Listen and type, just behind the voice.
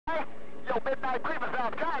Yo, Midnight Creepers,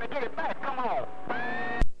 I'm trying to get it back. Come on.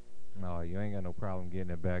 No, you ain't got no problem getting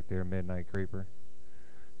it back there, Midnight Creeper.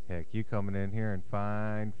 Heck, you coming in here in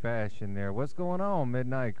fine fashion there. What's going on,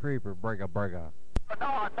 Midnight Creeper? Breaka, breaka.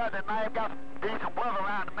 No, nothing, man. Got some decent weather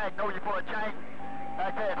around the Magnolia for a change.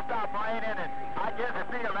 Like I said, it stopped raining, and I guess it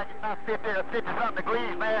feels like it's about 50 or 50-something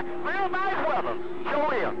degrees, man. Real nice weather.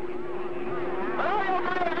 Sure is. But all your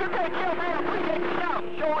man, you can't kill me. I appreciate the shout.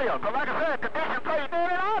 Sure is. But like I said, conditions pretty good.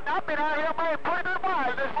 I've been out here, man, pretty good while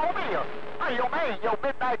in this mobile. Hey, yo, man, yo,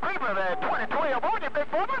 Midnight Creeper, 2012 on you, big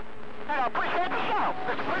brother. Hey, I appreciate the shout.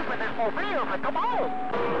 Mr. Creeper in this mobile, so come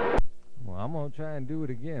on. Well, I'm going to try and do it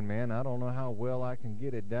again, man. I don't know how well I can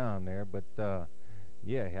get it down there, but,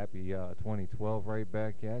 yeah, happy 2012 right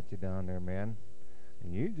back at you down there, man.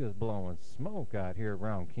 And you just blowing smoke out here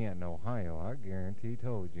around Canton, Ohio. I guarantee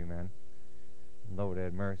told you, man. Lord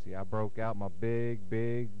have mercy. I broke out my big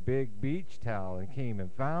beach towel and came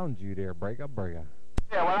and found you there, breaka, breaka.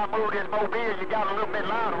 Yeah, well, I moved this mobile, you got a little bit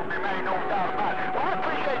loud on me, man, ain't no doubt about it. Well, I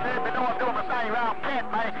appreciate that, but know I'm doing my thing around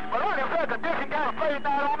Kent, man. But like I said, the condition kind of played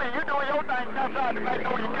down on me. You doing your thing outside the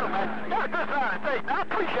Magnolia too, man. Got a good side of things. I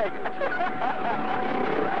appreciate it.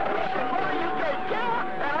 Well, you take care,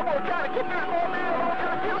 and I'm going to try to get this mobile on to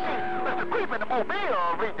the beauty. Mr. Creep in the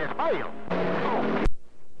mobile reading this mail. Oh.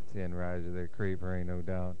 10 riser there, Creeper, ain't no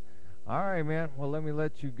doubt. All right, man. Well, let me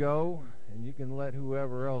let you go, and you can let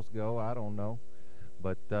whoever else go. I don't know.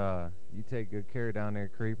 But you take good care down there,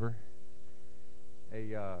 Creeper.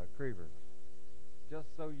 Hey, Creeper, just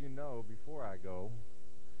so you know, before I go,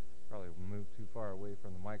 probably move too far away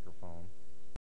from the microphone.